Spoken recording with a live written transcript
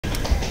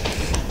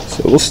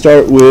So we'll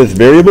start with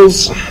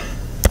variables.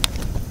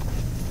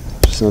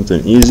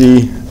 Something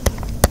easy.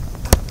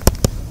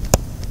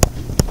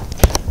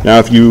 Now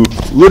if you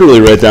literally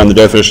write down the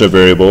definition of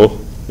variable,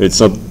 it's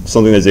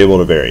something that's able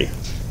to vary.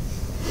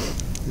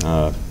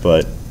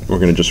 But we're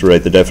going to just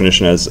write the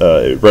definition as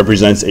it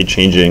represents a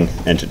changing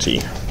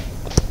entity.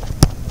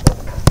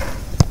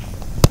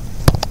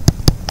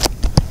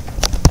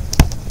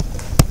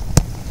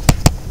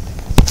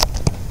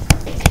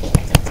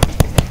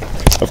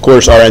 Of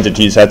course, our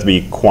entities have to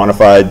be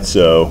quantified,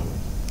 so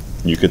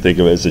you could think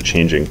of it as a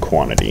changing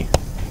quantity.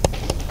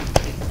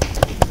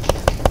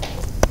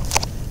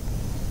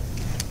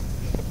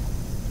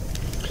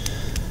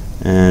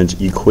 And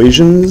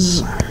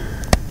equations.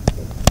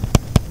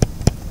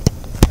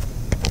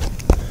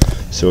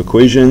 So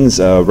equations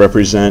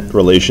represent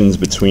relations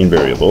between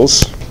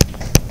variables.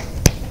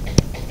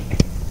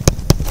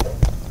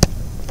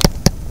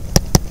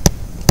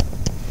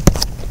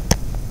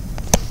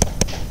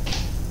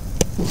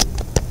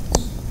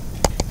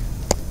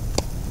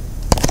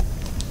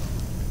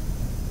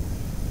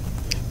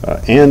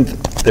 And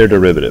their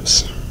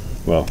derivatives.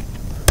 Well,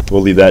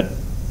 we'll leave that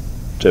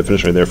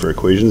definition right there for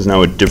equations.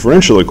 Now a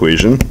differential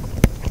equation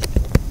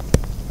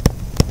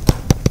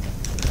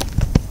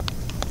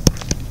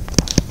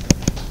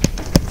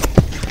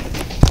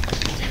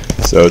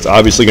so it's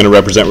obviously going to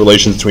represent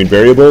relations between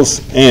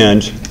variables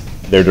and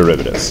their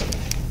derivatives.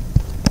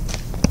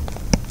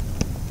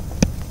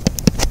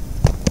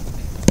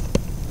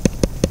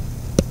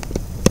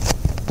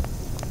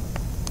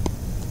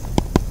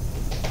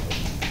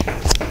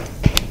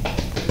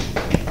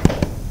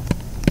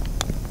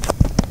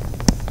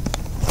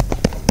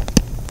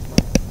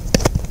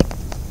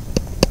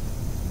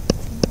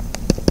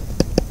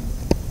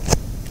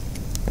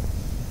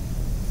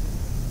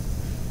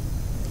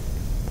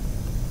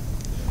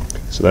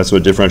 So that's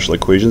what differential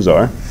equations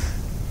are.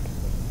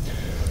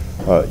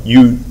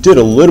 You did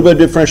a little bit of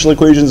differential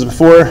equations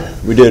before.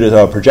 We did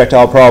a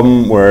projectile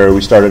problem where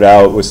we started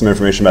out with some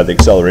information about the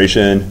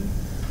acceleration.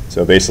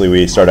 So basically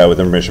we started out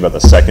with information about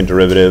the second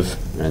derivative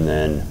and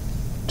then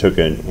took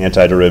an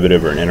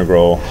antiderivative or an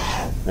integral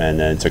and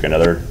then took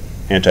another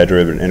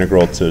antiderivative and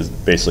integral to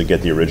basically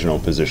get the original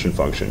position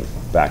function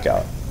back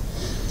out.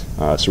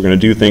 So we're going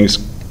to do things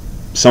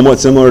somewhat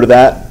similar to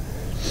that.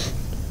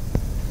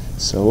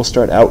 So we'll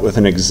start out with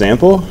an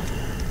example.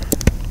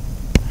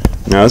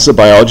 Now this is a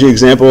biology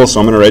example, so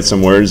I'm going to write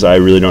some words. I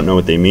really don't know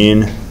what they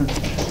mean.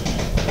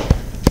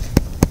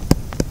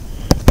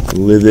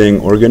 Living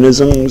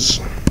organisms.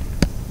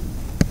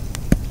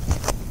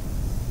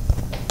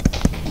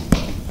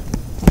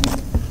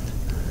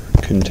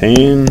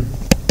 Contain.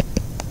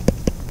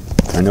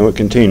 I know what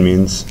contain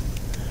means.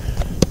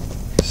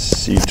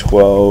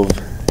 C12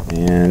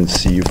 and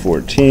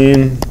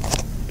C14.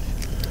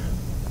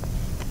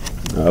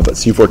 But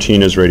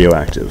C14 is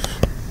radioactive.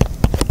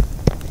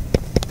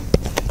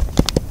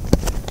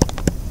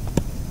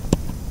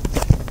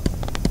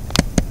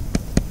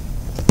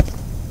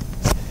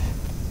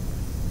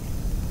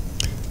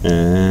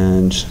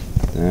 And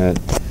that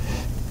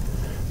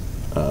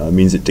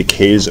means it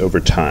decays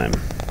over time.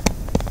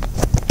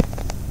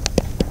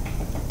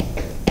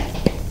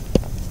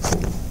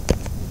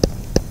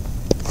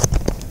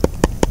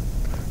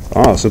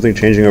 Oh, something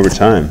changing over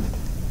time.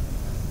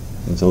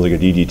 It sounds like a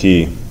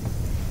DDT.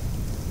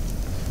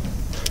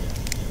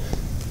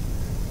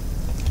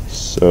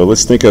 So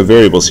let's think of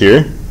variables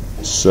here.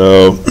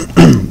 So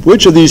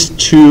which of these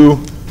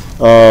two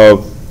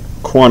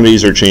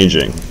quantities are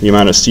changing? The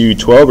amount of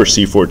C12 or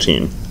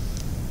C14?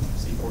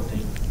 C14.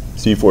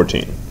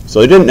 C14.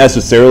 So they didn't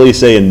necessarily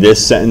say in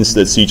this sentence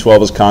that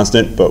C12 is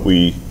constant, but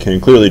we can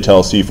clearly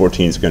tell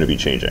C14 is going to be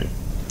changing.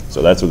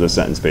 So that's what this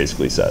sentence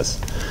basically says.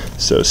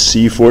 So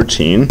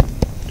C14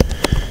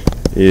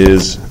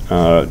 is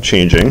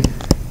changing.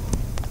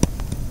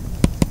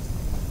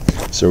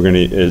 So we're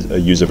going to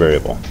use a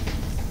variable.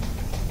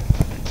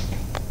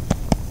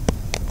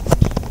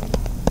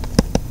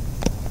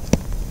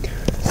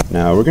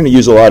 Now we're going to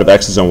use a lot of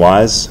x's and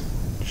y's,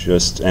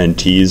 and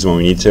t's when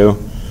we need to.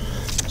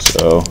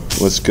 So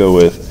let's go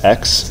with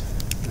x.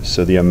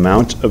 So the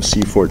amount of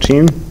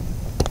C14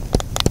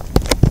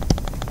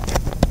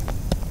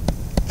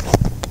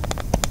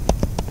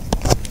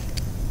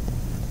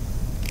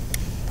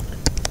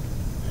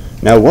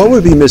 Now what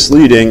would be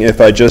misleading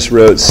if I just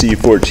wrote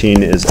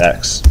C14 is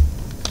x?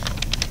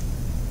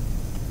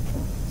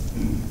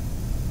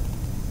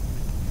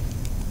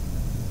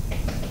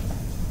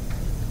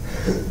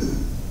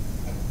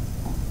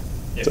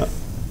 If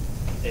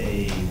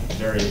a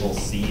variable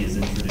C is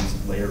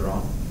introduced later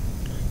on.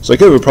 So I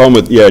could have a problem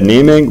with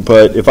naming,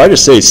 but if I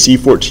just say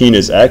C14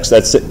 is x,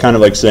 that's kind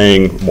of like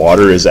saying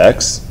water is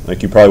x.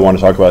 Like you probably want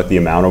to talk about the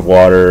amount of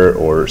water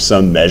or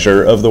some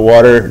measure of the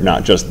water,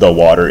 not just the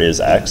water is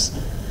x.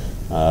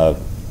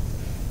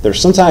 There's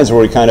some times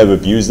where we kind of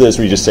abuse this.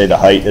 We just say the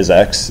height is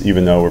x,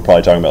 even though we're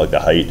probably talking about like the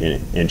height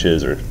in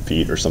inches or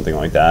feet or something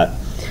like that.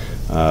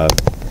 So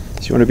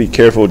you want to be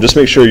careful. Just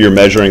make sure you're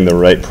measuring the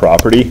right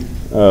property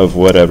of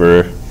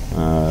whatever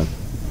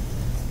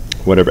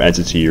whatever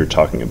entity you're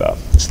talking about.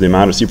 So the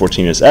amount of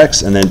C14 is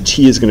x, and then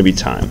t is going to be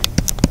time.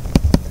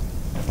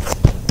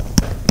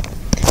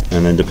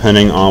 And then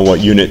depending on what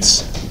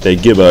units they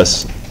give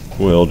us,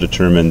 will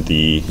determine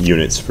the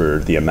units for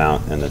the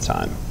amount and the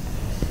time.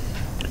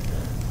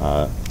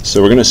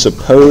 So we're going to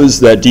suppose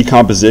that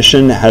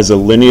decomposition has a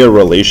linear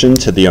relation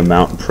to the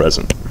amount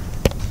present.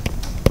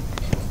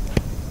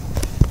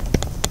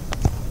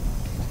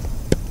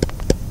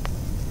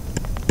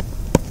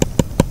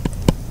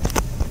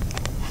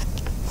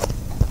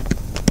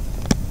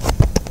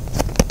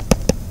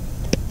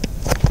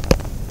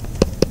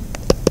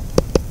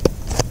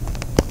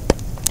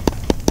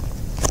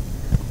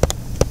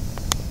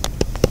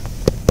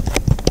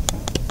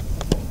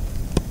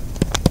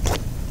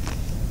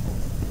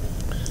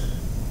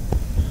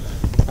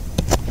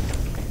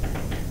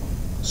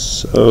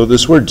 So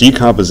this word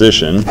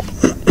decomposition,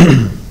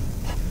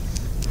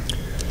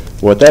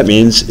 what that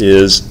means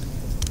is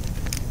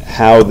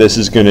how this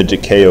is going to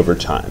decay over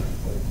time.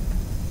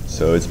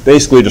 So it's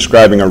basically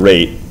describing a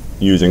rate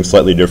using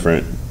slightly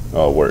different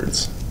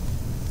words.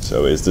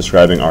 So it's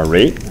describing our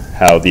rate,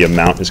 how the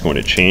amount is going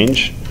to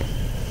change.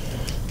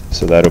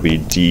 So that'll be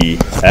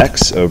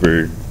dx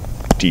over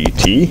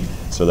dt.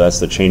 So that's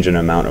the change in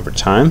amount over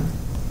time.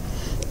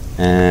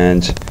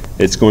 And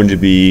it's going to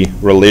be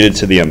related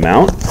to the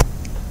amount.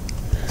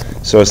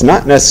 So it's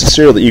not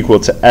necessarily equal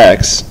to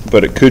x,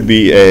 but it could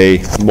be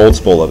a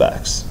multiple of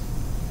x.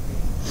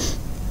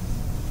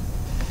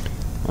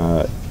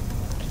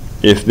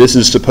 If this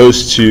is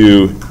supposed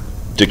to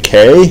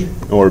decay,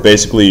 or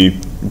basically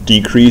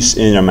decrease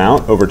in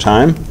amount over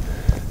time,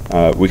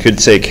 we could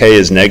say k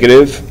is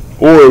negative,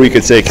 or we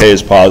could say k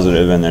is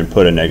positive and then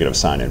put a negative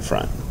sign in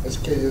front. Is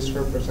k just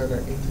represent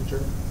an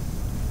integer?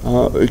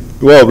 Well,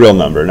 a real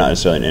number, not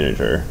necessarily an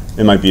integer.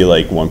 It might be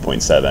like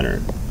 1.7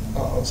 or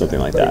Okay. something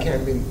like But that. It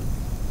can be,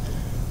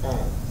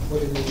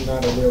 what do you mean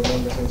not a real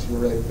number since you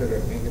already put a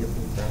negative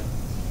in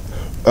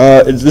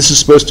front? This is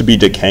supposed to be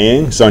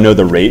decaying, so I know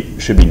the rate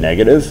should be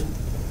negative.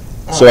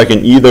 So I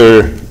can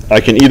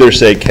either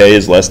say k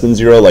is less than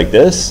 0 like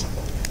this,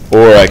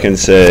 or I can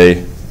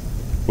say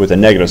with a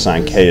negative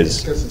sign k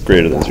is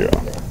greater than 0,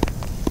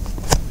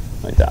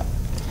 like that.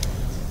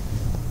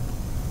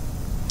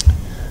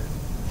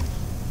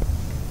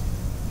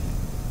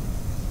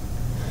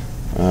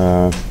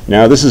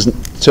 Now this is,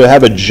 to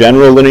have a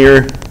general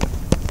linear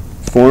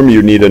form,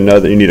 you need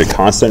a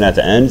constant at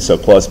the end, so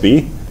plus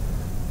b.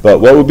 But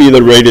what would be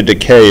the rate of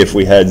decay if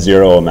we had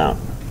 0 amount?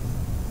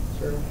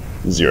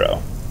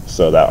 0.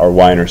 So that our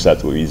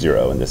y-intercept would be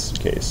 0 in this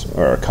case,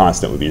 or our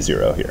constant would be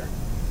 0 here.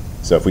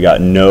 So if we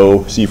got no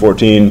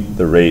C14,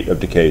 the rate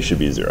of decay should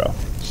be 0.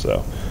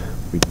 So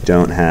we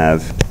don't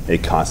have a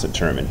constant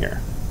term in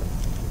here.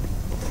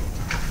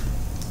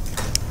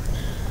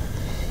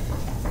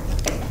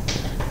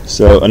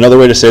 So another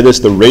way to say this,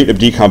 the rate of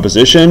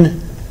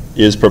decomposition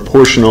is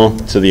proportional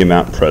to the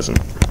amount present.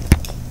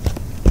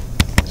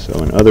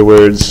 So in other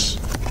words,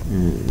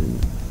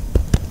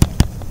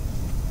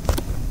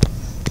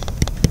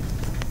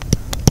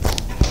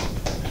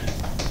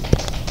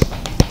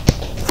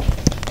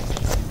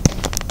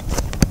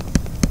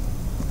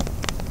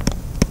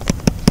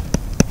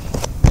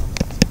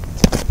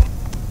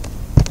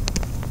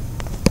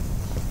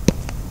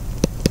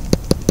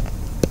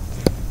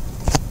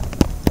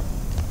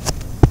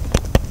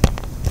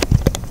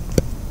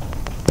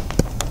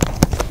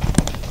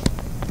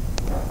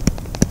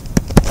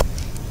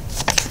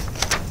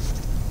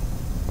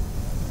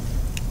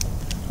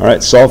 all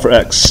right, solve for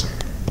x.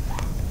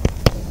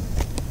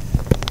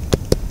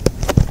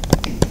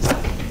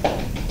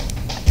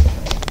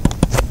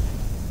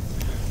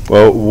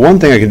 Well, one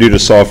thing I can do to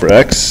solve for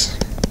x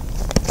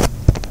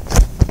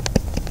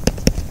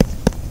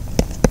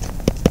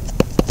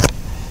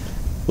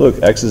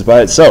look, x is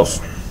by itself.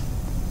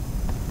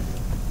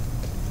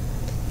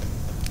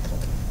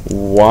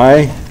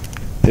 Why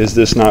is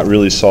this not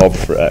really solved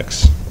for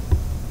x?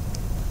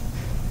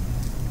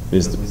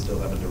 Because we still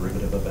have a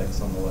derivative of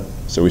x on the left.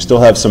 So we still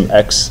have some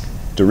x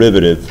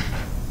derivative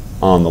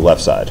on the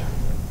left side.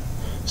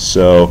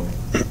 So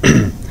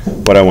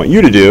what I want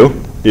you to do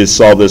is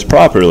solve this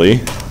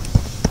properly.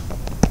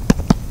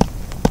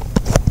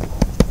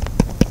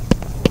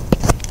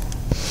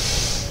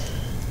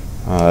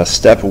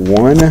 Step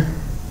 1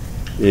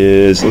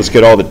 is, let's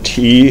get all the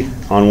t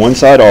on one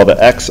side, all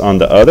the x on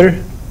the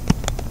other.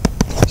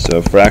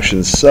 So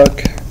fractions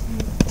suck.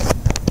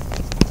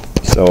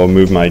 So I'll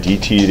move my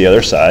dt to the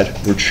other side.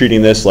 We're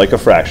treating this like a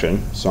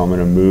fraction, so I'm going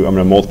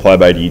to multiply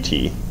by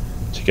dt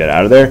to get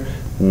out of there.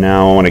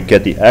 Now I want to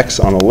get the x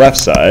on the left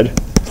side.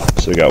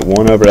 So we got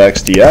 1 over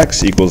x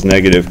dx equals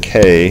negative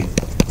k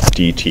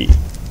dt.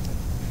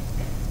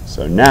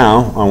 So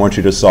now I want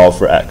you to solve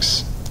for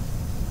x.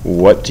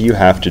 What do you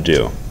have to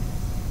do?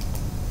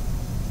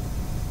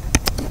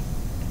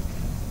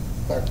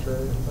 Factor, I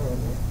don't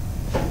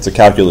know. It's a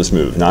calculus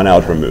move, not an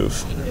algebra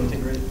move.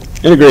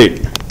 Integrate.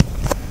 Integrate.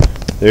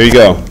 There you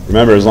go.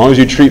 Remember, as long as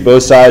you treat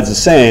both sides the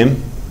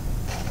same,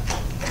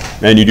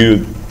 and you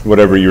do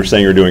whatever you're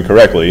saying you're doing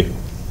correctly,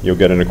 you'll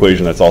get an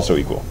equation that's also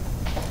equal.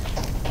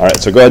 All right,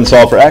 so go ahead and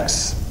solve for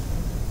x.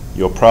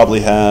 You'll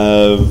probably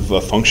have a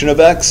function of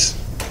x,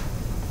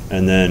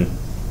 and then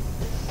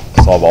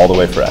solve all the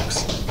way for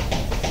x.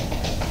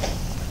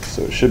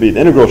 So it should be,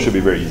 the integral should be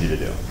very easy to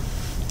do.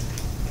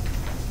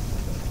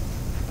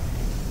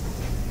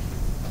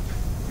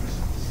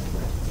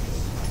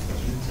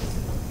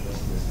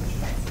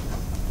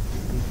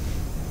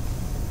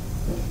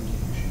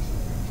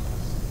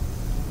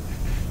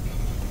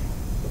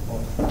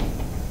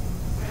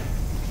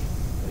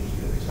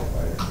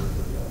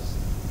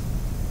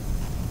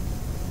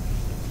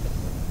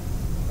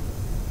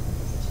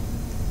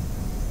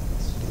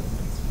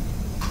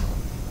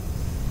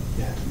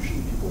 Yeah,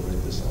 usually people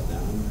write this all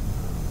down,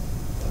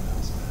 but I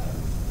also have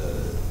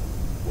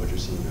what you're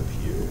seeing up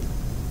here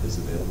is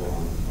available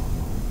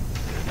online,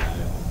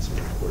 and I also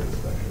recorded the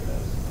lecture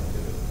as I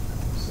did it.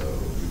 So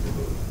you can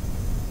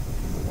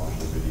watch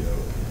the video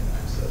and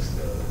access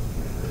the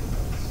handwritten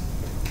notes.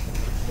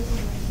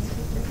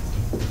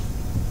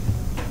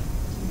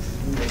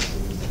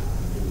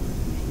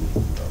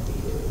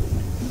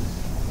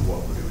 What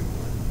we're doing,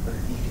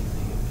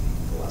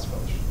 the last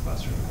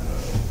classroom had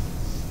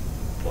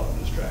a lot of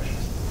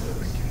distractions.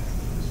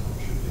 This one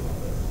should be a lot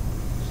better.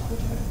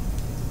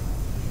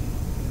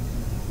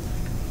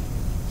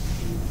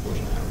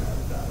 Fortunately, I don't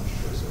have that much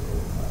choice over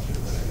what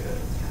classroom that I get.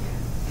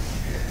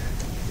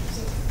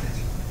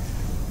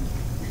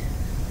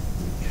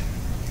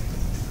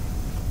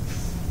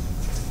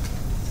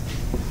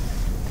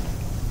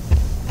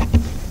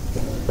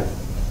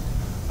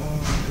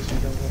 Because you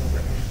don't want to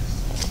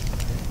recognize.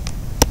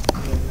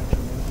 You don't have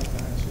to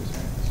recognize his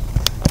hands.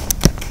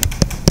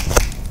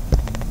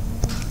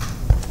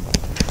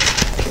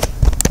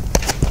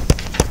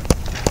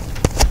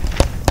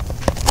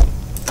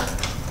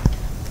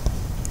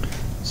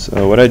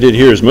 So what I did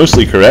here is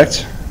mostly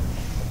correct.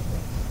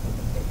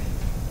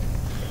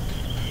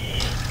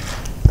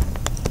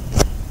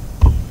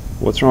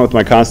 What's wrong with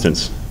my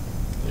constants?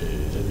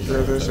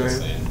 They're the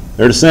same.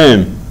 They're the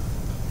same.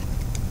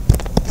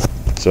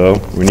 So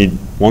we need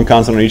one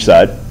constant on each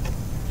side.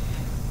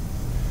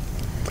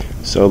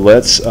 So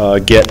let's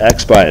get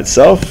x by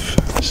itself.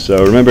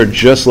 So remember,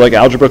 just like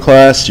algebra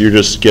class, you're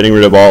just getting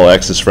rid of all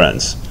x's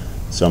friends.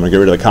 So I'm going to get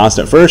rid of the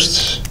constant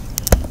first.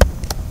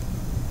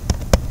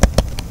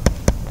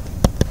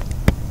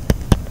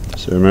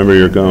 So remember,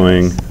 you're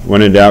going,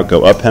 when in doubt,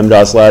 go up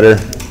PEMDAS ladder.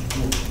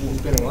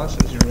 It's been a while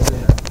since you were in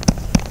that.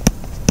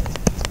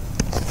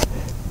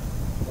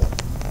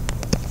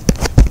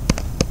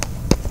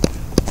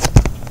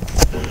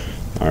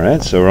 All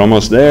right, so we're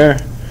almost there.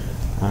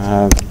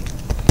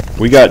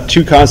 We got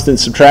two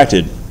constants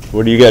subtracted.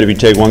 What do you get if you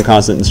take one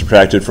constant and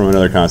subtract it from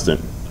another constant?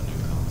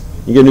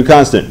 You get a new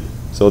constant.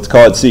 So let's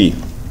call it c.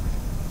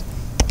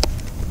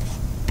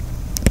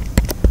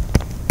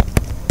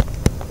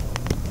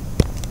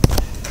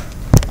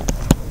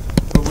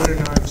 But we don't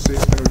know if C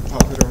is going to be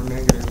positive or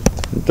negative.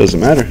 It doesn't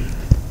matter.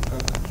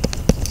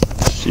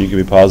 Okay. C could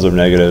be positive,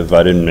 negative.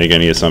 I didn't make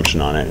any assumption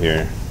on it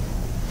here.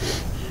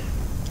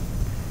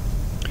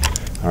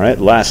 All right,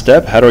 last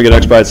step. How do I get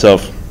x by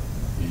itself?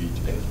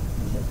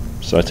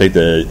 So I take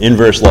the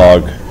inverse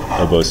log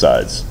of both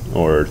sides,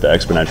 or the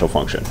exponential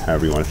function,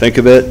 however you want to think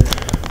of it.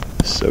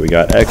 So we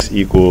got x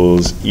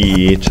equals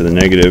e to the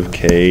negative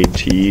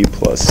kt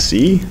plus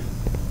c.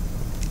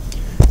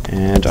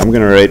 And I'm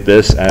going to write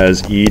this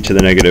as e to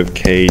the negative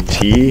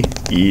kt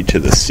e to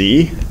the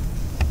c.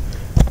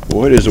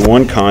 What is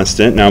one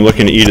constant? Now I'm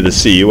looking at e to the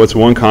c. What's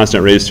one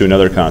constant raised to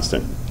another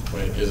constant?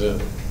 Wait, is it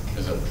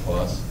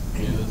plus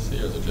e to the c,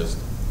 or is it just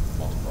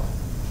multiply?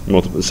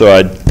 Multiple. So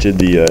I did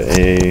the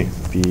a,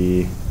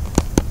 b,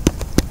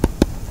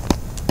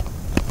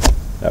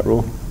 that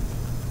rule.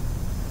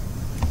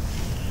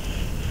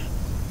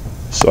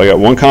 So I got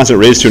one constant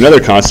raised to another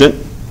constant.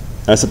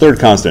 That's the third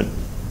constant.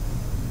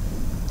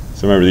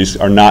 So remember, these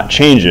are not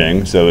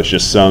changing, so it's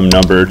just some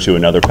number to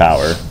another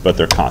power, but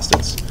they're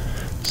constants.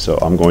 So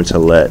I'm going to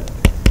let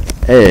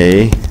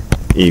a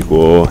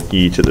equal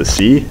e to the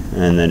c,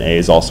 and then a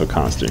is also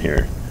constant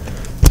here.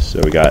 So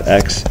we got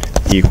x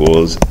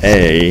equals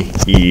a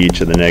e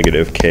to the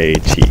negative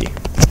kt.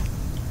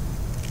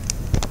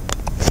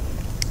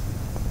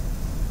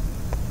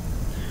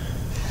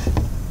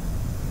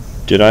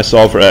 Did I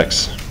solve for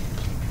x?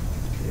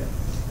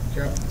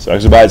 Yeah. So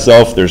x is by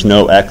itself, there's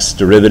no x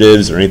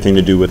derivatives or anything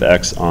to do with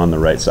x on the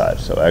right side.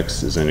 So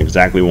x is in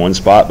exactly one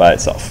spot by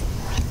itself.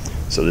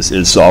 So this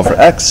is solved for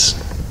x.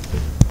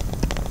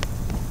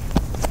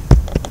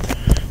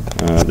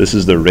 This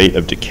is the rate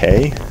of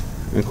decay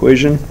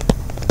equation.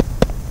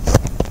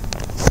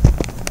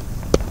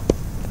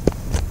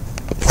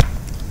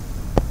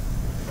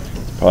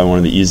 Probably one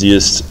of the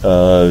easiest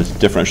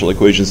differential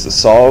equations to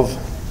solve.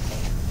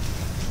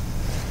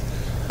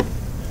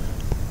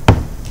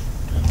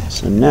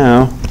 So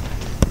now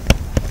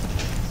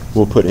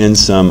we'll put in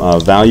some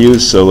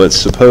values. So let's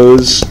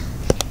suppose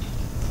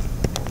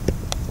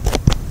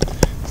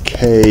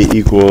k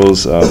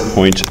equals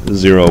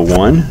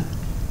 0.01.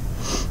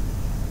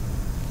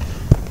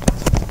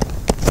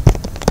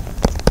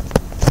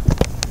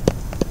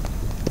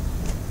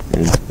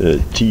 And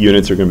the t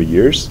units are going to be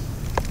years.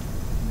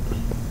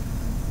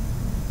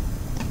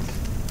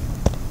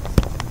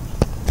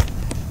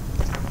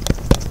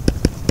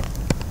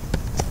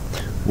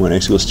 When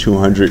x equals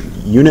 200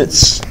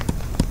 units,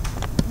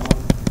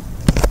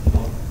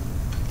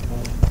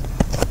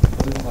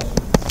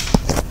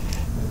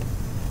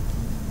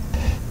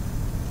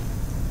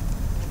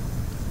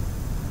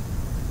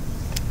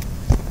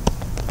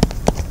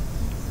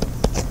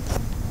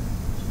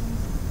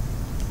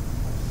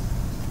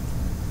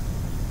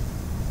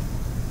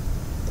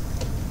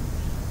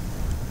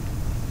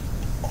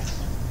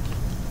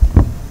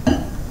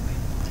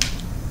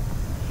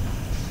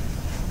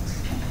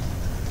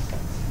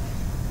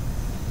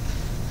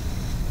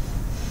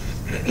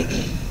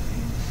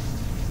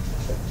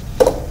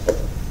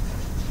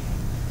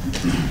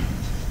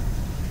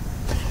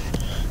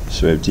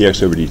 so we have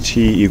dx over dt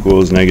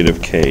equals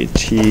negative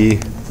kt,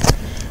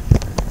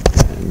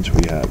 and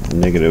we have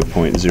negative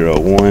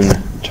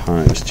 0.01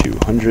 times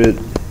 200,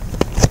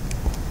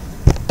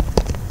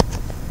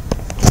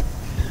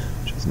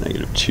 which is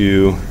negative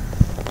 2.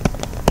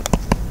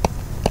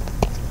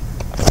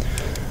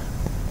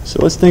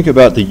 So let's think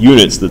about the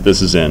units that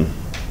this is in.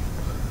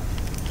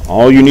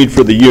 All you need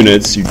for the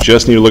units, you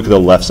just need to look at the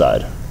left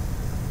side.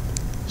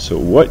 So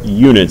what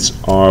units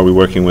are we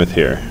working with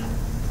here?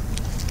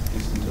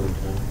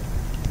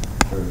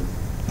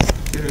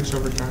 Units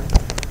over time.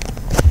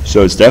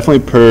 So it's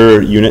definitely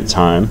per unit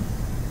time.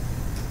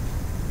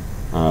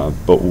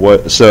 But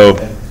what, so,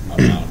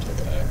 Amount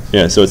of x.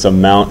 yeah, so it's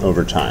amount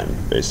over time,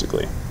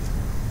 basically.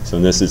 So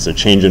in this, it's a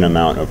change in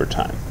amount over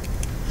time.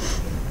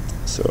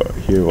 So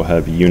here we'll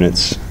have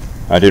units.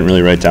 I didn't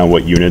really write down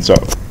what units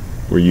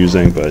we're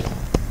using, but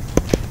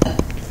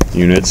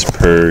units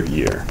per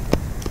year.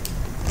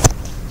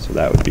 So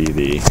that would be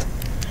the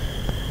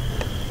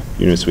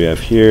units we have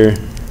here.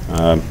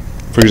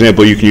 For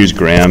example, you can use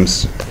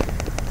grams.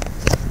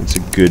 That's a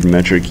good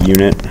metric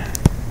unit.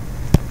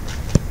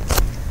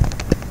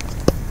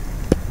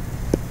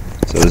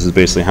 So this is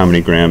basically how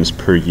many grams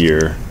per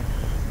year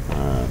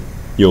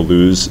you'll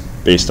lose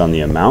based on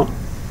the amount.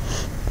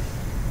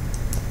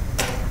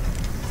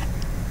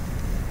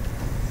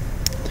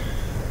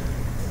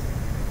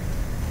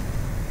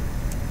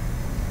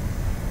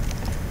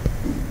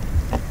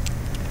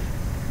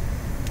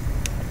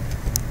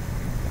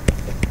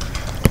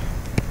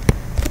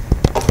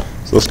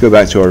 So let's go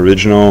back to our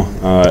original,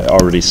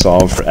 already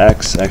solved for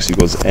x. X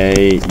equals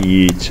a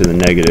e to the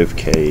negative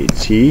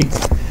kt.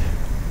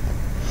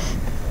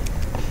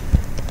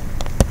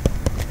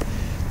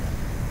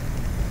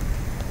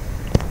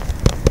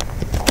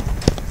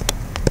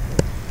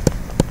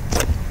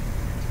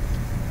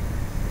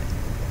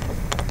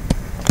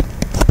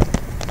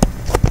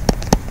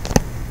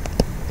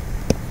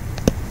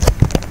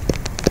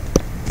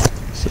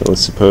 So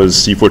let's suppose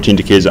C14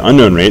 decays at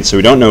unknown rate, so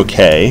we don't know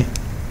k.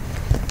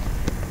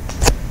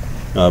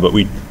 But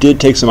we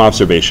did take some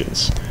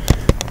observations.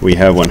 We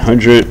have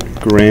 100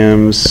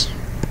 grams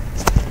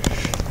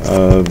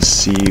of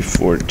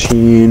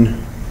C14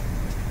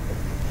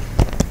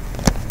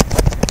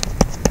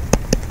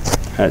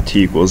 at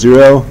t equals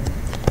 0,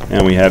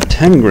 and we have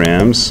 10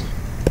 grams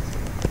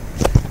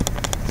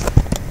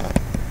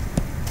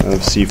of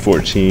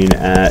C14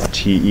 at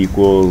t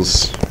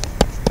equals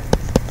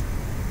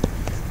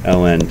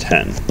ln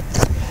 10.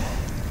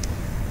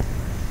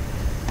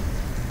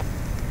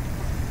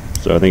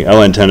 So I think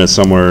ln 10 is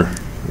somewhere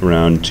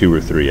around 2 or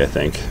 3, I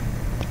think.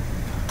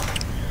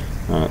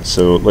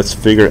 So let's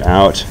figure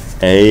out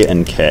a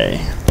and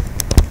k.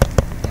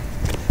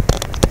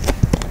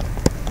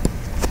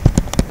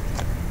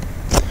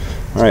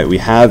 All right, we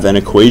have an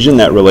equation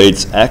that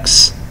relates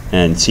x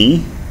and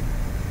t,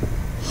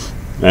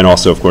 and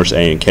also, of course,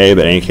 a and k,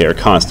 but a and k are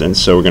constants.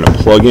 So we're going to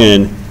plug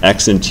in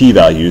x and t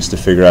values to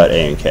figure out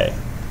a and k.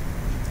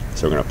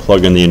 So we're going to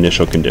plug in the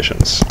initial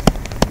conditions.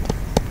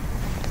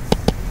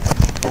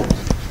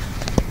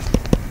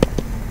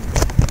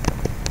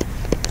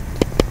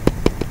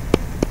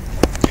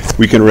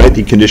 We can write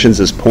the conditions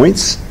as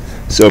points.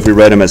 So if we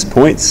write them as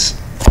points,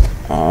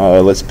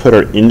 let's put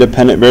our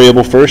independent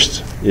variable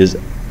first. Is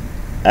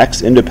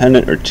x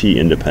independent or t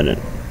independent?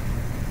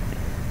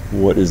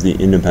 What is the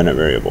independent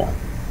variable?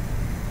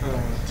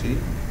 T.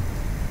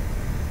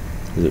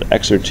 Is it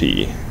x or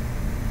t?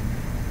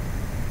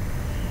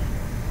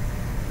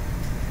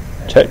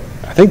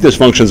 I think this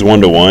function is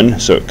 1-to-1,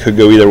 so it could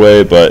go either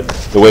way, but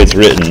the way it's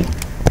written,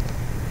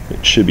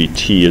 it should be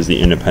t as the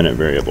independent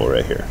variable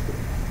right here.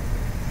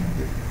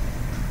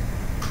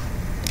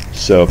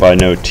 So if I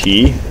know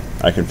t,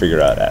 I can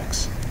figure out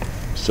x.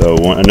 So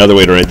another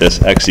way to write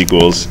this, x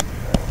equals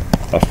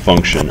a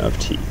function of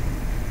t.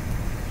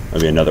 That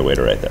would be another way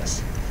to write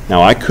this.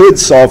 Now I could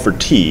solve for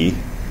t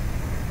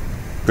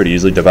pretty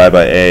easily, divide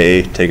by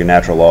a, take a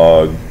natural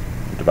log,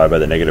 divide by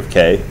the negative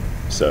k.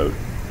 So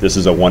this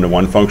is a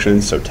 1-to-1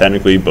 function, so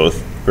technically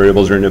both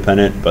variables are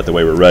independent, but the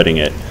way we're writing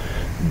it,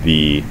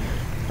 the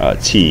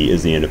t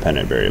is the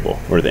independent variable,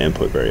 or the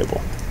input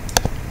variable.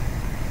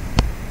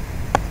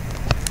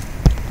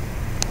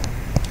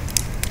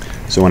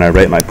 So when I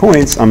write my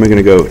points, I'm going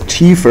to go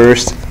t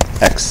first,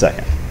 x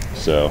second.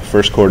 So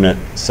first coordinate,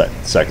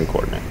 second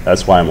coordinate.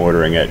 That's why I'm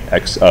ordering it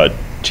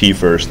t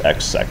first,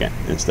 x second,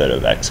 instead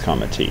of x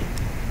comma t.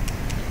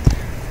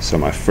 So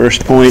my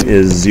first point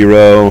is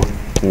 0,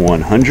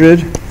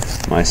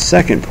 100. My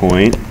second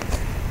point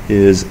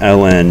is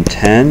ln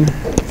 10,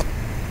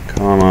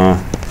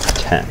 comma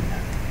 10.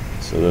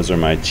 So those are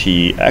my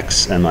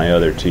tx and my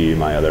other t,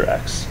 my other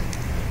x.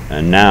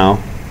 And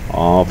now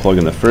I'll plug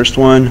in the first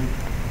one.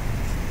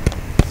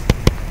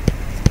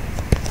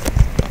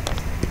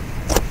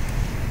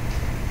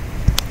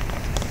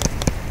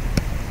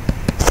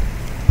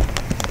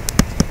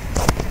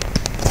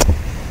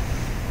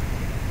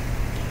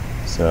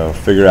 So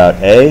figure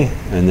out A,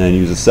 and then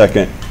use the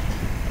second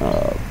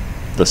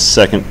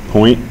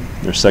point,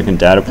 or second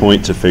data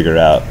point, to figure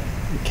out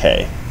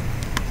K.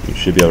 You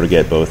should be able to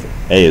get both.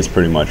 A is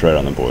pretty much right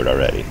on the board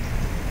already,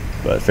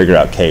 but figure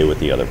out K with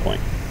the other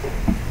point.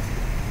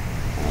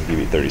 I'll give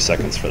you 30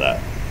 seconds for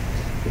that.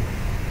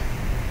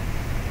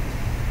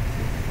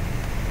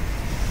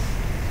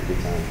 Good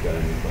time if you got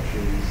any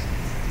questions.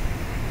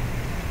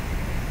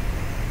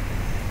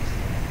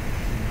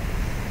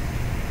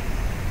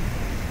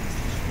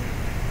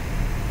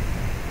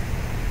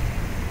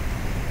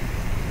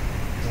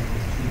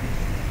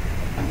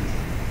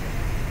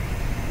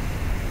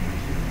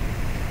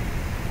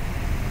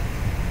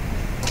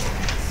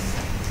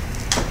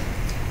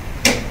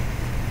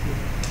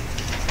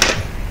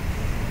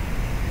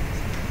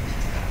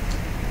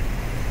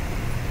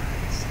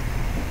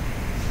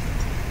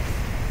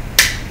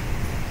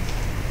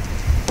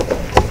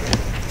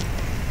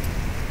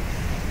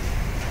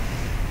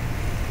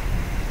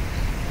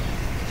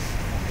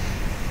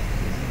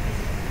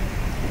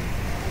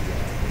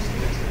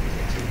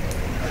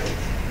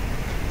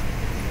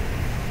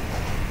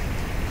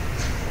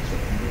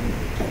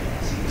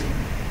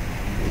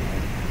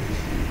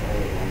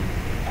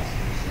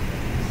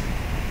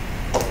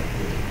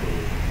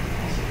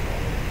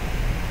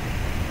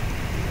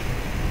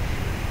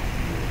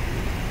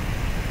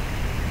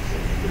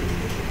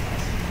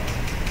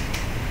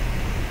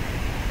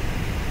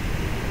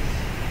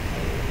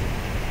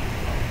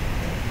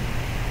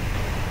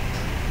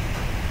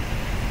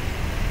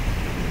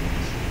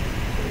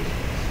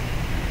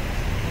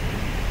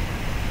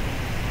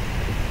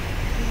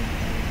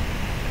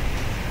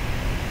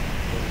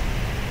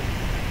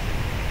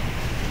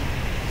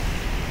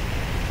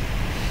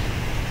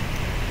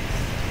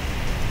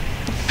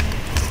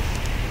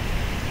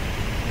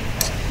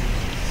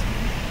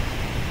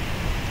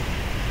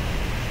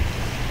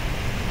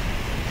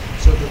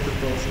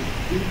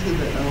 E to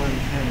the ln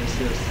 10 is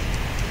just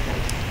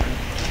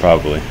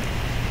Probably.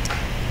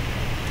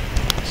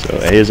 So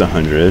A is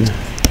 100.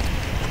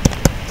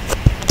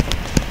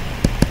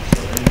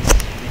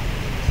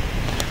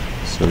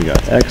 So we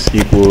got x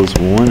equals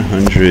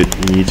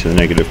 100 e to the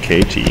negative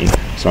kt.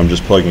 So I'm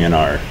just plugging in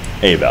our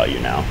A value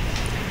now.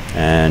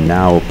 And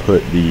now we'll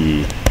put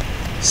the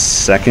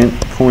second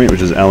point,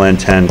 which is ln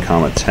 10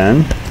 comma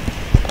 10.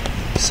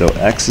 So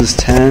x is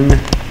 10.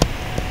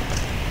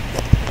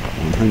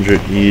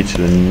 100 e to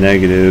the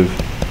negative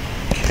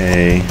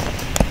k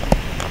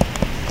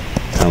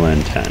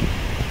ln 10.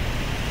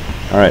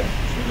 All right.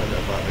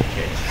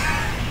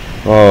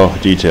 Oh,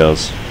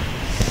 details.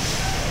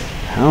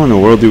 How in the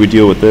world do we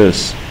deal with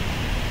this?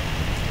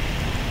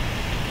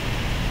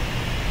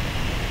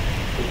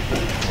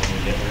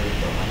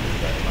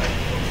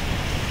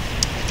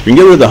 We can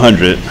get rid of the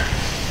 100.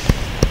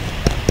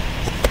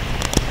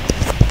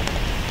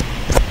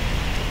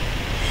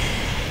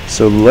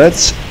 So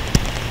let's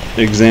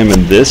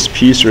examine this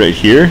piece right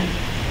here.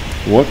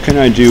 What can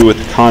I do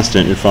with the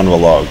constant in front of a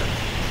log?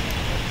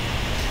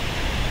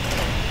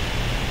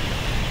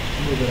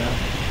 move it out.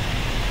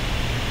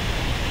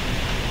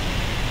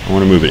 I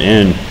want to move it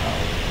in.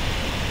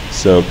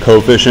 So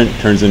coefficient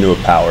turns into a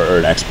power or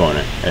an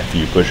exponent if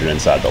you push it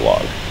inside the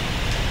log.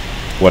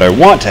 What I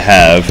want to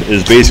have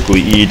is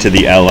basically e to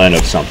the ln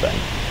of something.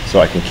 So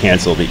I can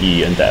cancel the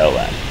e into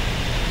ln.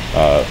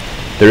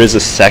 There is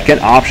a second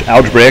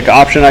algebraic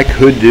option I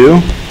could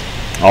do.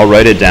 I'll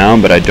write it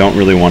down, but I don't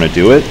really want to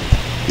do it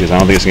because I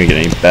don't think it's going to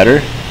get any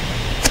better.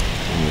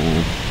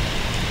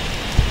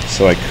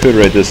 So I could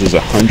write this as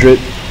 100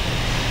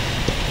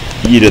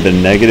 e to the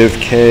negative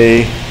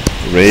k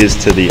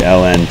raised to the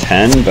ln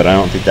 10, but I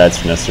don't think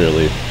that's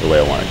necessarily the way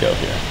I want to go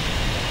here.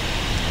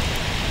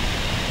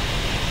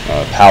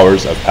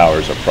 Powers of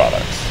powers are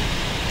products,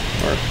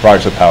 or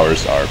products of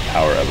powers are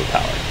power of a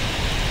power.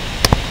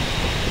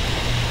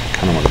 I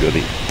kind of want to go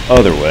the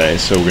other way,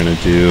 so we're going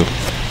to do,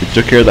 we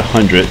took care of the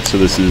 100, so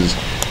this is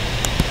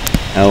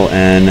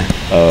ln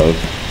of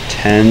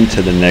 10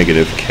 to the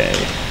negative k.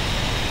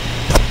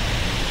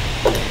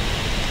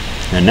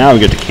 And now we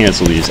get to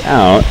cancel these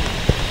out.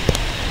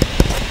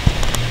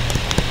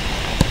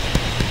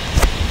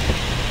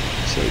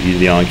 So e to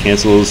the ln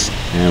cancels,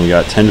 and we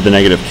got 10 to the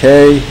negative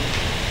k,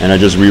 and I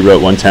just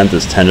rewrote 1/10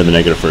 as 10 to the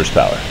negative first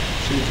power.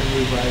 So you can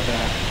rewrite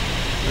that.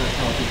 That's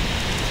how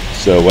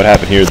So what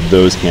happened here is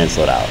those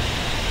cancel it out.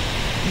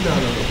 no.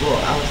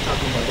 Well, I was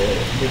talking about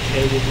the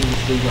decay would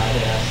usually right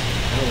at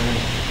around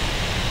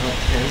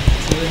 10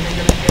 to the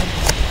negative k.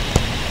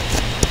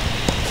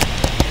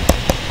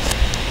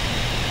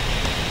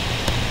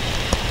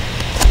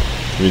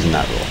 Using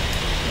that rule.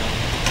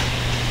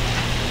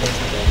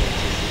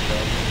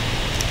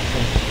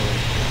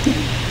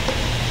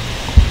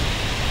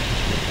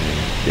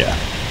 Yeah.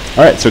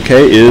 All right, so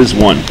k is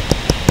 1.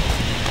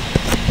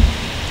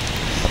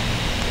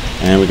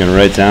 And we're going to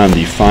write down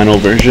the final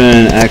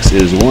version. X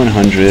is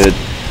 100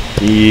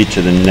 e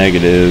to the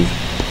negative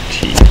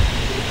t.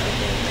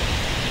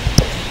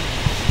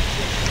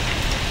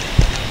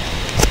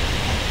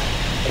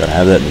 Gotta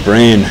have that in the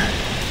brain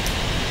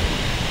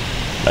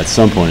at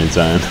some point in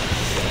time.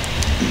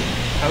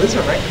 At least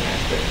I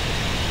recognized it.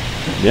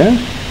 Yeah?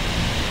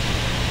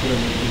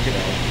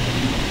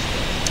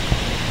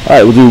 All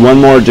right, we'll do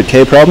one more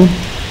decay problem.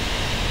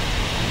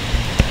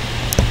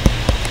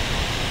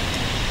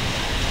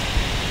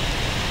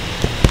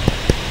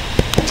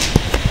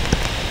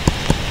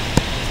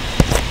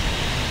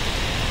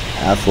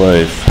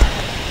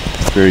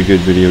 Half-Life, very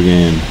good video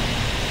game.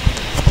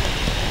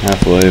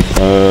 Half-life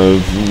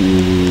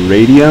of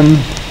radium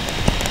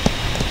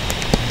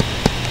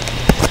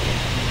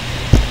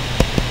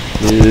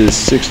is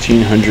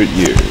 1600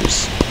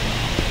 years.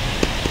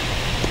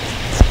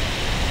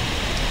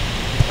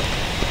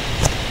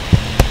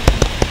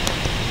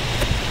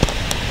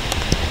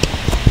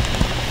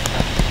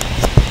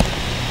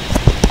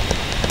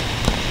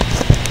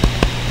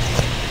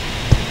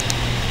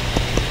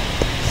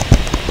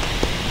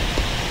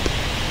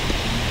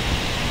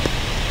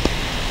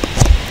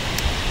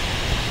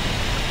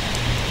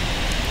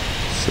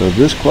 So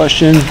this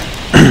question,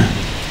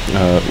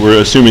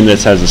 we're assuming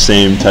this has the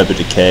same type of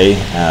decay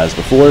as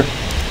before.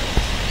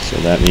 So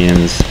that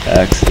means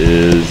x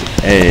is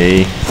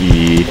a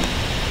e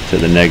to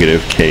the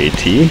negative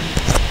kt.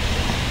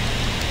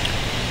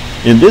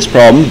 In this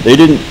problem, they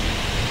didn't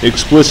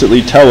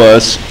explicitly tell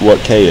us what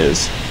k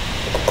is,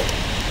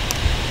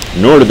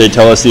 nor did they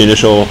tell us the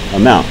initial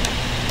amount.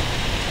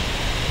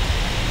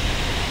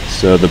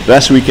 So the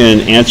best we can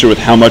answer with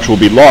how much will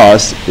be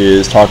lost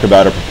is talk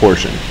about a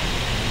proportion.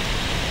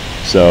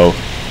 So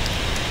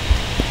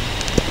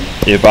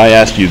if I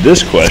asked you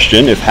this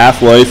question, if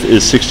half-life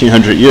is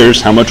 1600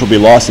 years, how much will be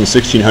lost in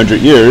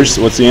 1600 years?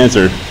 What's the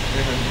answer?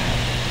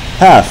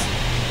 Half.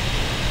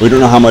 We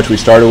don't know how much we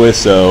started with,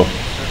 so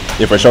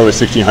if I start with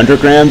 1600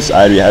 grams,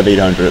 I have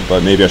 800,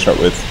 but maybe I start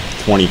with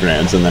 20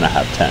 grams and then I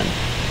have 10.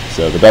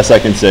 So the best I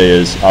can say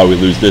is, oh, we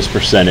lose this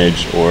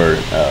percentage or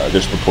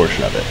this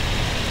proportion of it.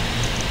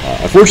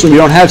 Unfortunately, we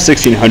don't have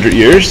 1600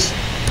 years,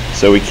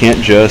 so we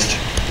can't just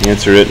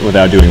answer it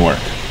without doing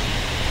work.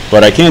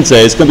 But I can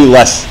say it's going to be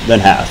less than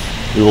half.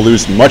 We will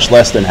lose much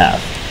less than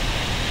half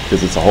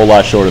because it's a whole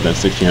lot shorter than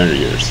 1600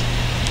 years.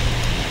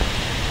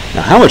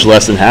 Now, how much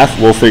less than half?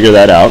 We'll figure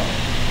that out.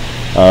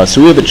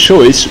 So we have a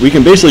choice. We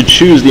can basically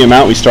choose the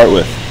amount we start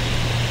with.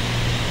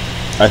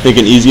 I think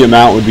an easy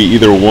amount would be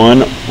either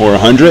 1 or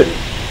 100,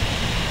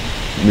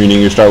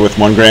 meaning you start with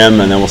 1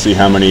 gram and then we'll see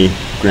how many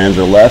grams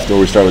are left, or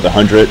we start with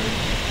 100,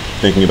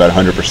 thinking about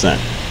 100%.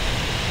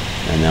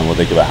 And then we'll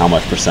think about how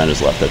much percent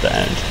is left at the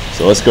end.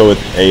 So let's go with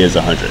A is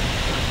 100.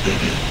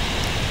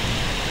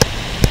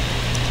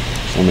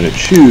 So I'm going to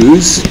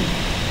choose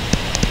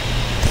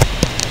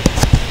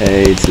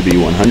A to be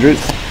 100.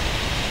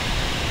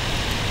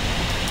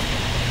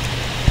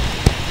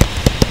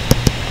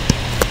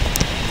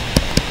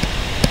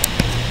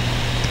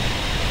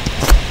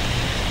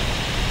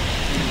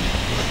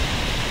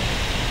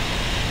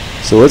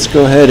 So let's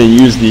go ahead and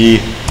use the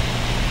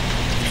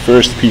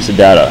first piece of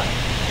data.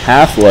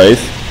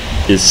 Half-life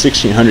is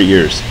 1600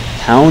 years.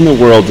 How in the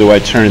world do I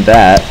turn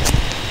that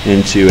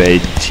into a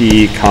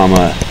t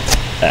comma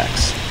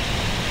x?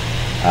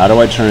 How do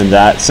I turn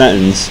that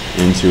sentence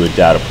into a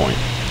data point?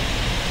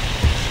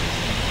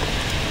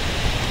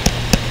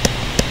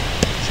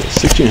 So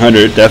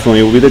 1600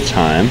 definitely will be the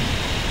time.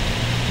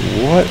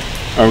 What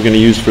are we going to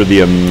use for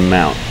the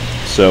amount?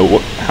 So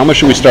how much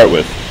should we start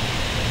with?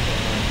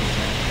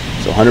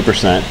 So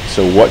 100%.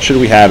 So what should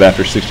we have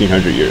after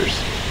 1600 years?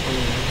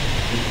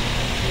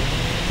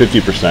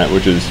 50%,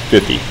 which is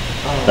 50.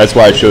 That's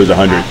why I chose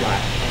 100.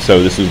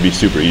 So this would be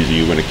super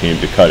easy when it came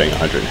to cutting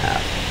 100 in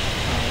half.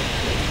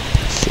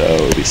 So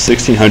it would be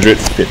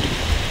 1650.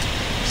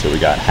 So we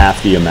got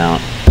half the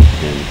amount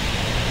in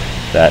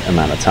that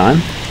amount of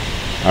time.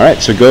 All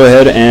right, so go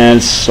ahead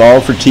and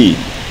solve for t.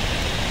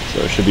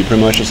 So it should be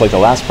pretty much just like the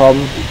last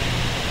problem.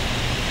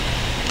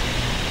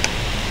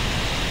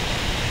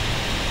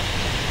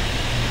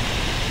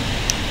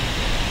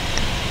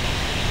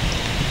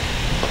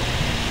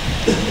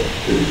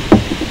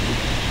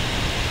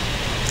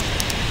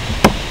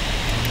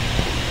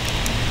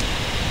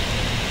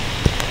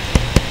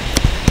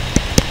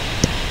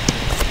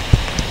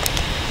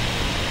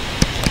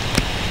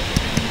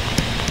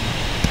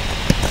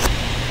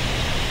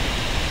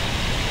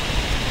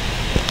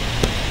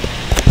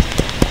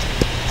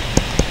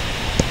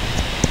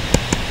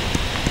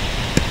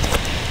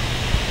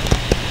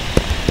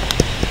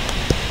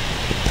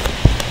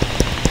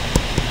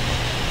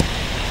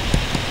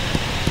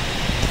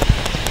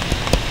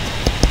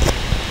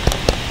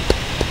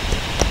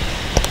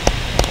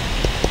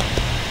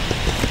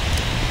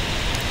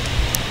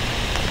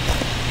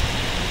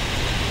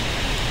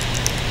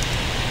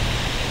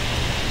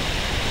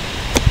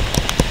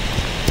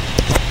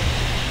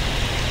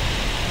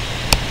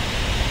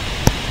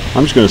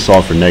 I'm just going to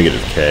solve for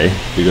negative k,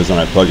 because when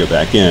I plug it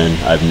back in,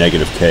 I have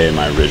negative k in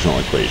my original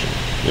equation.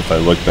 If I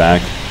look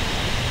back,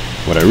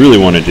 what I really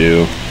want to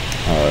do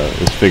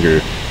is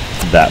figure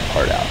that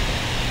part out.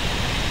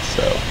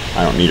 So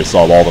I don't need to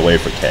solve all the way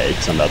for k,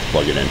 because I'm about to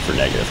plug it in for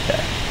negative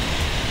k.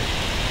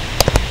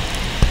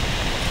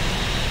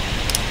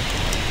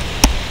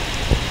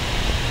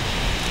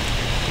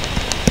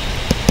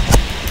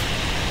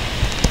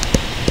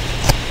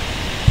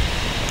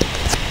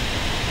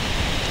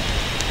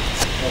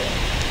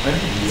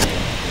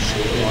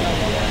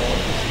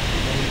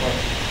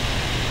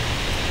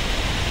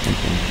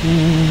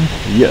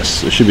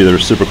 Yes, it should be the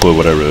reciprocal of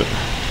what I wrote.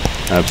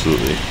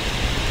 Absolutely.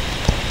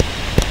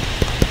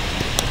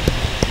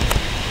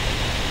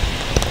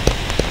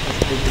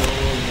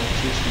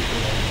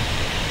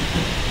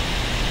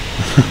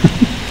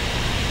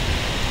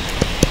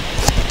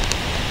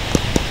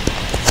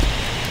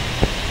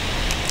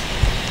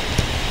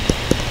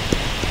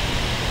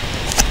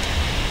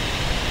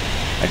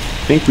 I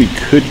think we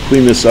could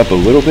clean this up a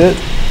little bit.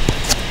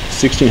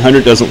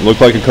 1600 doesn't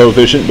look like a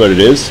coefficient, but it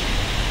is.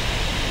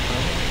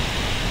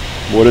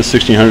 What is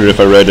 1600 if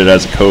I write it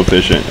as a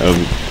coefficient of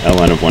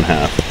ln of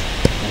 1/2?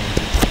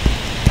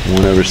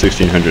 1 over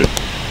 1600.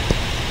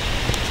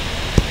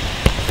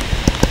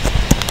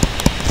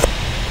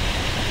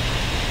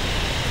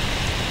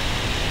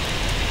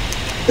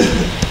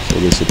 So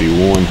this will be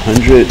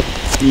 100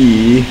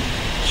 e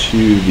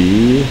to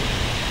the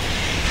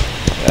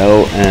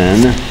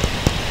ln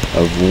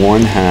of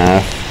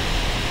 1/2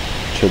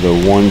 to the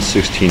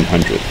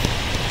 1/1600th.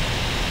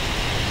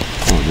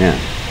 Oh man.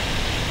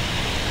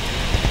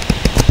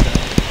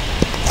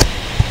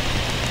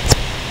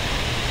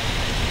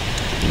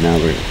 Now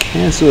we're going to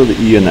cancel the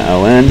e and the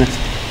ln.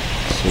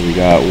 So we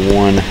got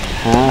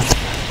 1/2,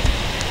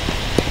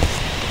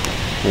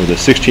 or the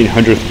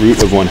 1600th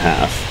root of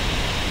 1/2.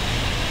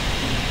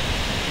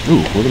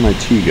 Ooh, where did my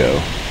t go?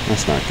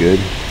 That's not good.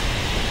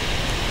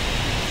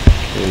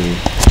 Okay,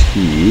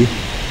 t.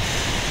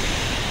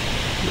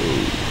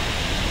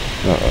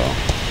 Uh-oh.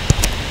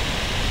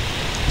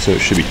 So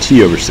it should be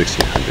t over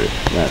 1600.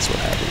 That's what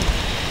happened.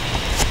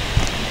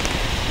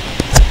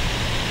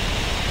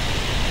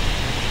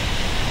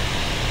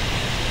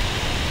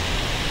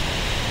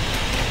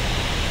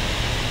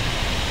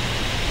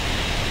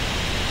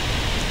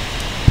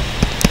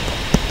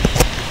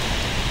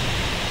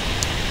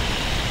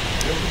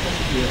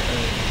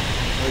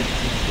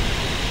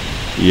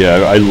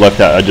 Yeah, I left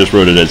that. I just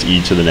wrote it as e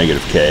to the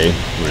negative k,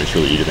 when it's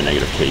really e to the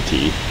negative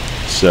kt.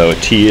 So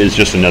t is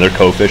just another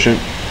coefficient.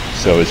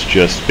 So it's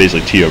just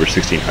basically t over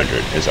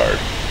 1600 is our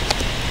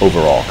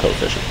overall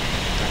coefficient.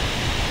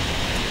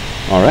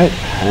 All right,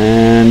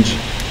 and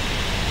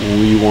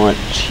we want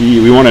t.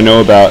 We want to know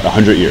about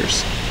 100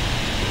 years.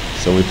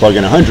 So when we plug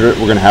in 100,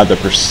 we're going to have the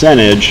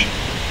percentage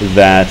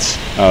that's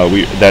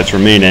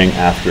remaining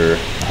after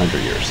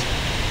 100 years.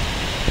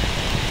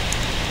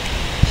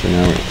 So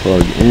now we're going to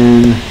plug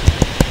in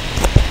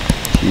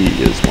t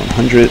is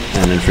 100,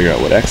 and then figure out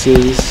what x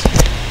is.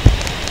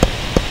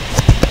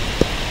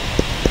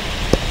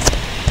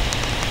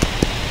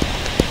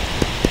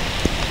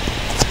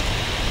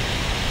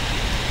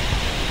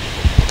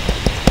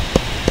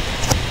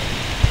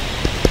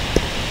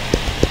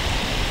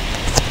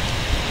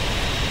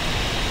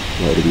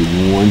 That would be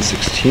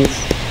 1/16.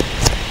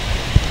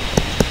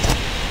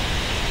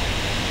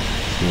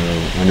 So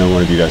I know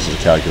one of you guys has a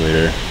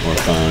calculator or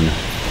a phone.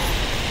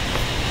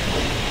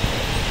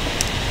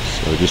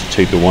 So just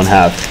take the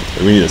 1/2.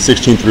 We need a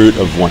 16th root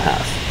of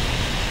 1/2.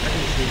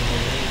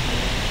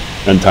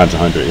 N times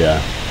 100,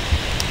 yeah.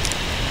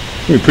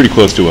 It's going to be pretty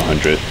close to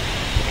 100.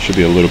 Should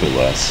be a little bit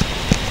less.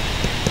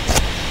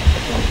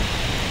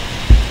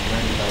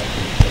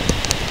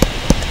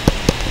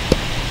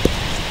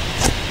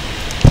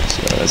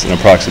 So that's an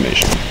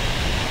approximation.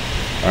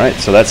 All right,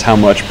 so that's how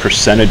much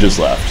percentage is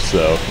left.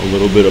 So a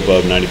little bit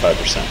above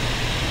 95%.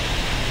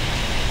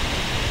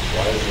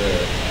 Why is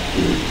there?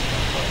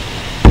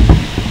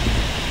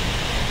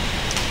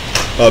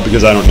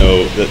 Because I don't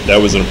know, that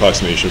was an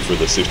approximation for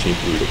the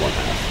 16th root of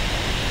 1/2.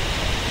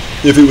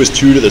 If it was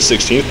 2 to the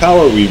 16th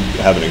power, we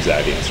have an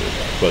exact answer.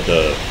 But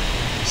the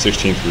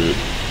 16th root,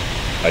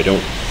 I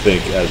don't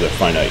think as a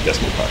finite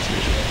decimal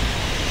approximation.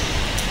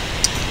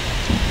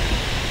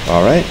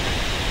 All right.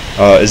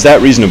 Is that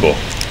reasonable?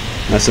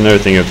 That's another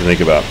thing you have to think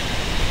about.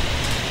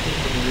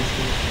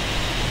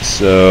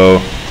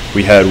 So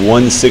we had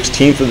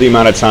 1/16th of the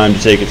amount of time to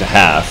take it to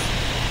half.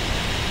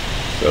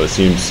 So it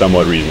seems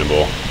somewhat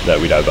reasonable that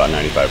we'd have about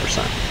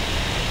 95%.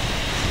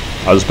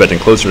 I was expecting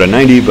closer to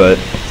 90, but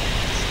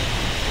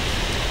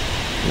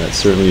that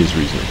certainly is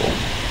reasonable.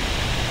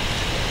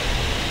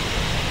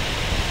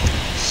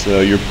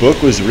 So your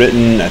book was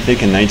written, I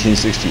think, in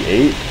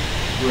 1968.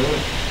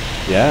 Really?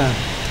 Yeah.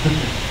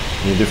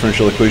 In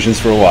differential equations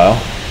for a while.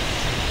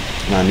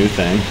 Not a new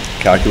thing.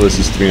 Calculus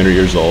is 300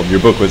 years old. Your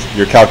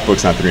calc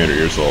book's not 300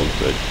 years old,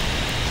 but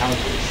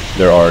Calculus.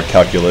 there are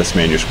calculus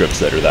manuscripts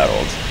that are that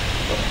old.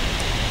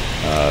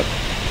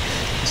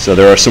 So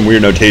there are some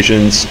weird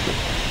notations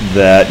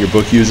that your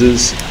book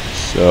uses.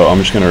 So I'm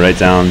just going to write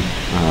down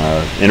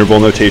interval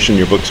notation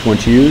your book's going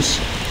to use.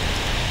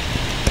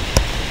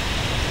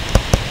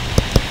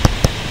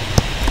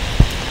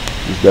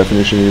 This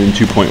definition in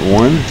 2.1.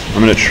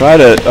 I'm going to try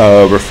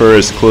to refer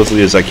as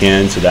closely as I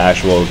can to the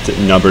actual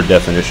numbered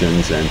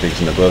definitions and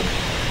things in the book.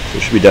 So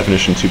it should be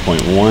definition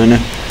 2.1.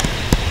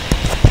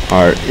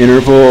 Our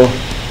interval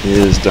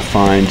is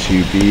defined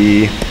to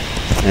be,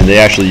 and they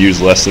actually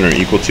use less than or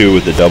equal to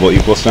with the double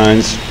equal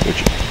signs,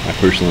 which I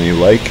personally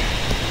like.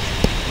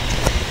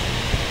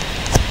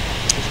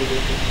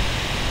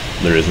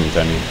 There isn't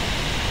any.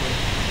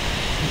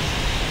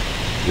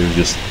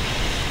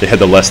 They had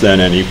the less than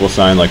and equal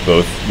sign, like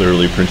both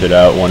literally printed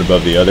out one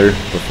above the other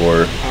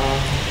before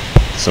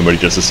somebody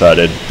just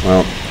decided,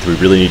 well, do we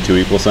really need two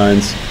equal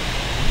signs?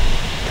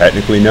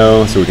 Technically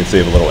no, so we can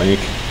save a little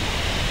ink.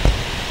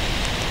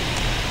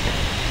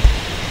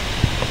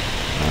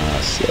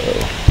 So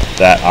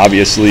that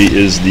obviously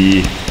is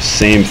the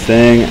same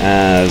thing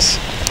as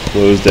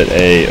closed at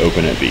A,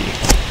 open at B.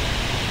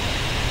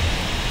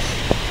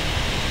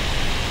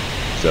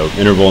 So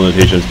interval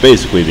notation is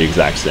basically the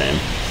exact same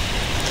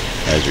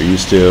as you're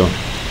used to.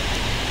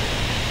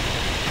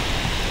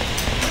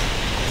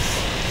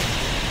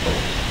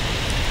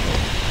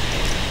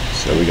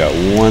 So we got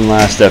one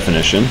last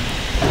definition.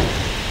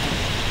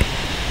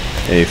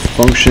 A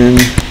function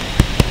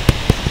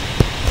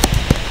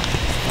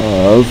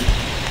of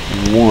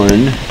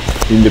one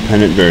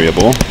independent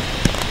variable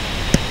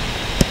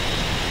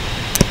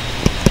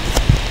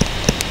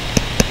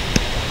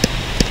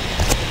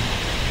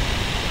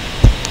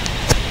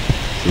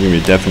so give me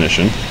a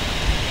definition.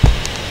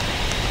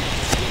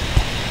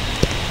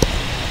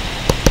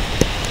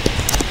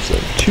 So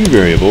two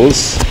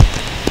variables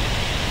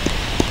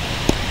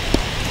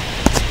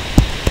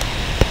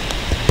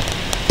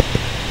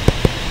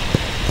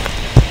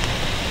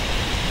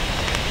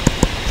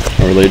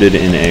are related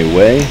in a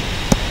way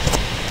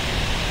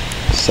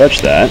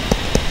such that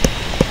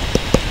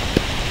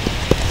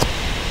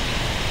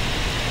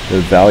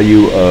the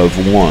value of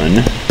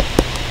 1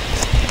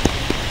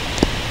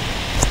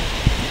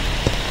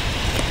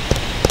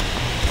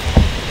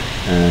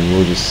 and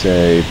we'll just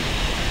say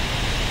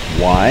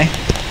y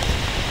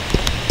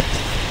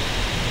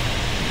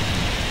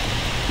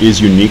is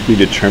uniquely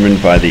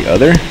determined by the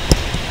other.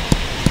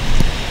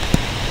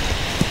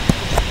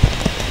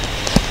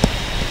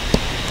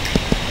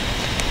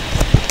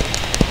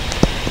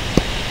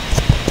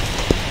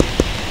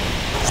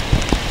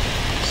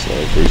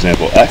 For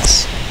example,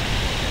 x,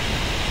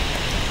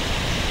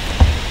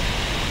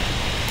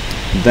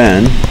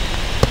 then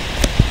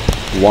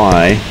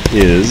y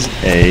is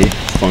a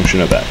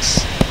function of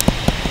x.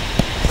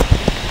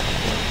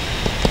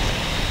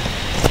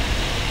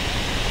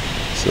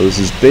 So this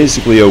is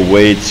basically a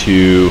way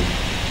to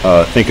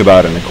think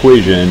about an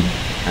equation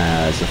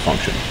as a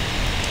function.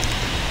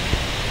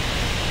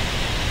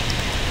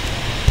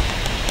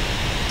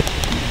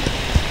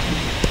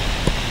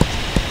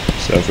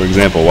 So for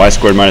example, y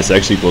squared minus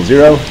x equals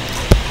 0.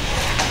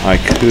 I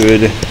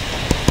could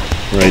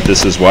write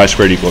this as y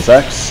squared equals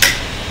x.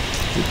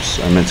 Oops,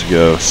 I meant to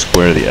go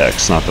square the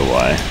x, not the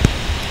y.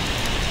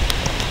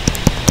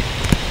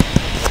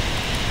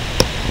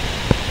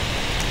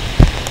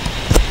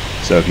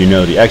 So if you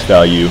know the x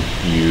value,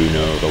 you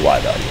know the y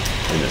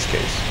value in this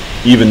case.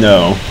 Even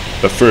though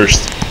the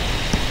first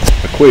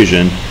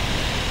equation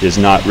is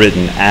not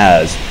written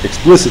as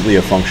explicitly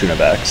a function of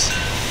x,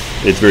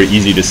 it's very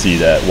easy to see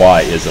that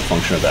y is a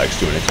function of x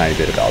doing a tiny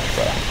bit of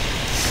algebra.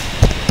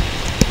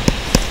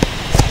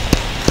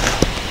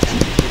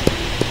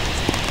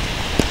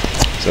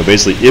 So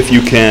basically, if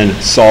you can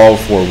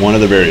solve for one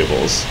of the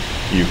variables,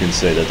 you can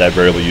say that that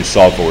variable you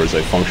solve for is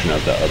a function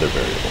of the other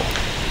variable.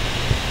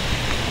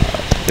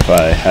 If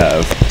I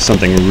have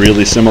something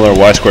really similar,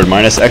 y squared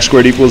minus x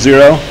squared equals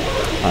 0,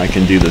 I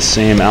can do the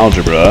same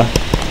algebra,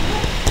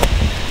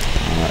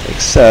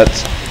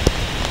 except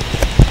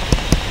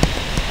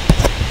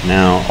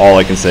now all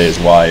I can say is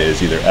y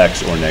is either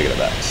x or negative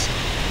x.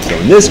 So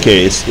in this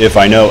case, if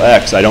I know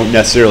x, I don't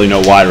necessarily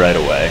know y right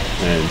away,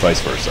 and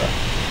vice versa.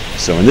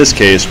 So in this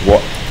case,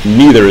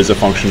 neither is a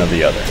function of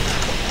the other.